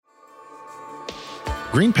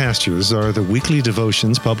Green Pastures are the weekly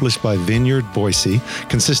devotions published by Vineyard Boise,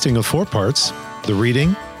 consisting of 4 parts: the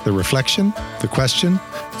reading, the reflection, the question,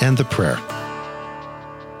 and the prayer.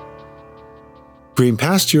 Green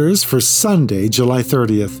Pastures for Sunday, July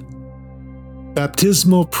 30th.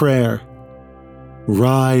 Baptismal Prayer.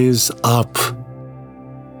 Rise up.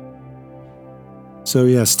 So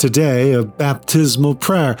yes, today, a baptismal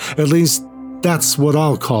prayer. At least that's what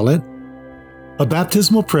I'll call it. A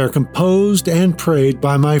baptismal prayer composed and prayed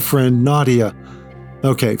by my friend Nadia.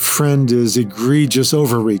 Okay, friend is egregious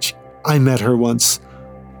overreach. I met her once,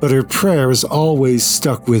 but her prayer has always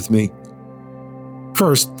stuck with me.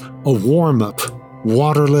 First, a warm-up,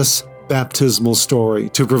 waterless baptismal story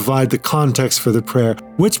to provide the context for the prayer,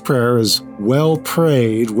 which prayer is well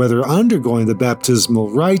prayed whether undergoing the baptismal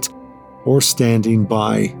rite or standing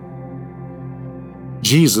by.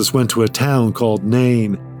 Jesus went to a town called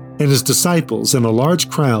Nain, and his disciples and a large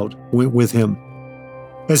crowd went with him.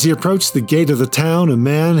 As he approached the gate of the town, a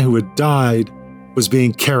man who had died was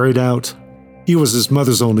being carried out. He was his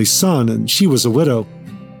mother's only son, and she was a widow,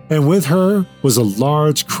 and with her was a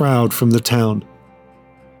large crowd from the town.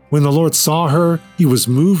 When the Lord saw her, he was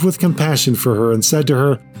moved with compassion for her and said to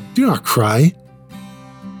her, "Do not cry."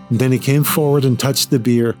 And then he came forward and touched the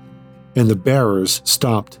bier, and the bearers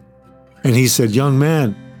stopped. And he said, "Young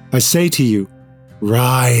man, I say to you,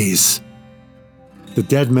 rise." The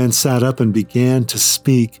dead man sat up and began to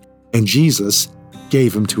speak, and Jesus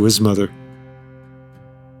gave him to his mother.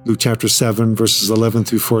 Luke chapter 7, verses 11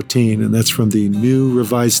 through 14, and that's from the New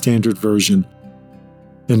Revised Standard Version.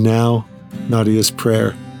 And now, Nadia's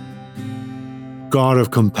prayer. God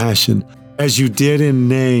of compassion, as you did in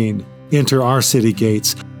Nain, enter our city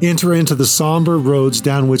gates. Enter into the somber roads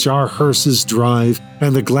down which our hearses drive,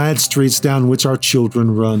 and the glad streets down which our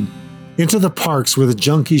children run. Into the parks where the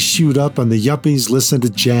junkies shoot up and the yuppies listen to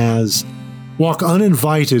jazz. Walk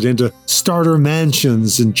uninvited into starter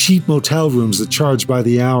mansions and cheap motel rooms that charge by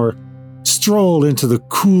the hour. Stroll into the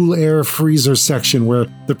cool air freezer section where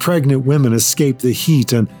the pregnant women escape the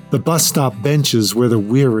heat and the bus stop benches where the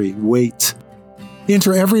weary wait.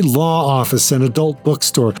 Enter every law office and adult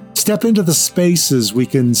bookstore. Step into the spaces we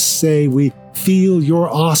can say we feel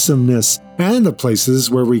your awesomeness, and the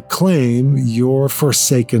places where we claim your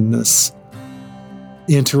forsakenness.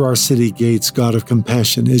 Enter our city gates, God of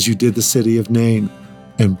compassion, as you did the city of Nain,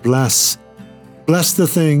 and bless. Bless the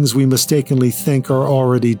things we mistakenly think are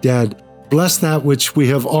already dead. Bless that which we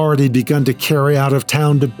have already begun to carry out of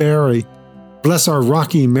town to bury. Bless our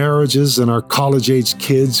rocky marriages and our college-age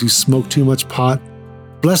kids who smoke too much pot.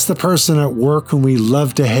 Bless the person at work whom we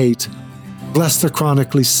love to hate. Bless the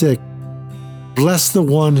chronically sick. Bless the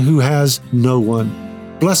one who has no one.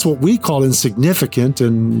 Bless what we call insignificant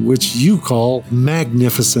and which you call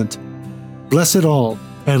magnificent. Bless it all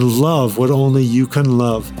and love what only you can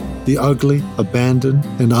love, the ugly, abandoned,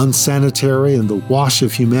 and unsanitary, and the wash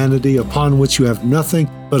of humanity upon which you have nothing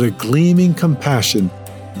but a gleaming compassion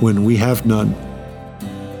when we have none.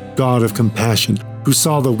 God of compassion, who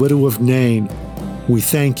saw the widow of Nain, we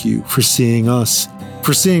thank you for seeing us,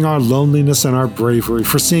 for seeing our loneliness and our bravery,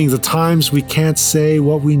 for seeing the times we can't say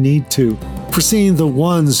what we need to, for seeing the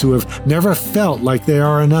ones who have never felt like they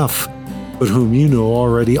are enough, but whom you know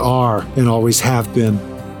already are and always have been,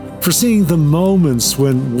 for seeing the moments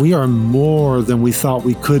when we are more than we thought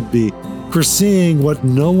we could be, for seeing what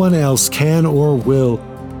no one else can or will.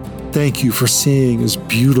 Thank you for seeing as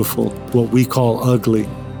beautiful what we call ugly.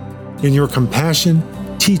 In your compassion,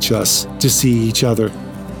 teach us to see each other.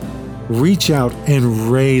 Reach out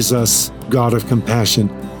and raise us, God of compassion.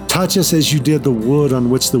 Touch us as you did the wood on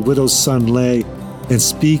which the widow's son lay, and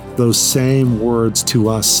speak those same words to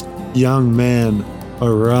us. Young man,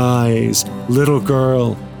 arise. Little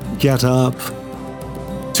girl, get up.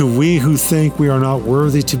 To we who think we are not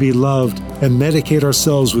worthy to be loved and medicate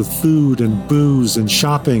ourselves with food and booze and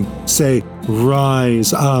shopping, say,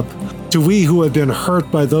 rise up. To we who have been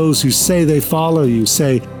hurt by those who say they follow you,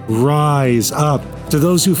 say, rise up. To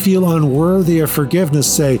those who feel unworthy of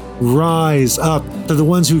forgiveness, say, rise up. To the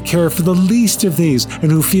ones who care for the least of these and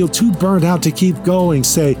who feel too burnt out to keep going,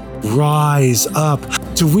 say, rise up.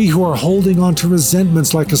 To we who are holding on to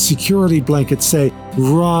resentments like a security blanket, say,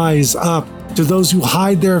 rise up. To those who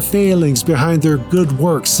hide their failings behind their good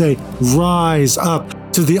works, say, rise up.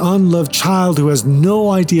 To the unloved child who has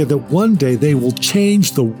no idea that one day they will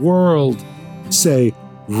change the world, say,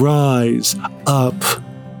 rise up.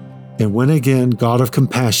 And when again, God of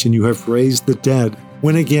compassion, you have raised the dead,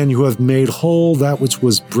 when again you have made whole that which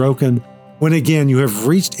was broken, when again you have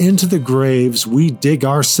reached into the graves we dig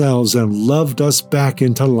ourselves and loved us back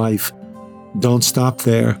into life, don't stop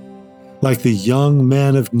there. Like the young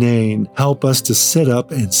man of Nain, help us to sit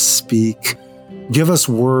up and speak. Give us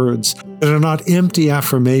words that are not empty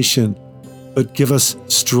affirmation, but give us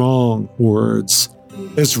strong words,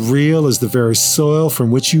 as real as the very soil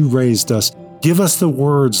from which you raised us. Give us the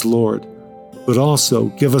words, Lord, but also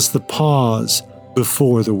give us the pause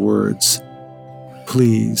before the words.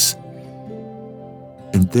 Please.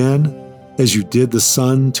 And then, as you did the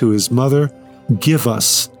son to his mother, give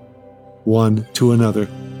us one to another.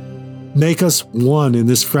 Make us one in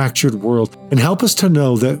this fractured world, and help us to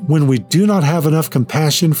know that when we do not have enough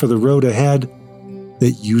compassion for the road ahead,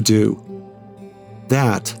 that you do.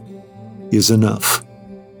 That is enough.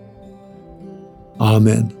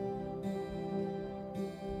 Amen.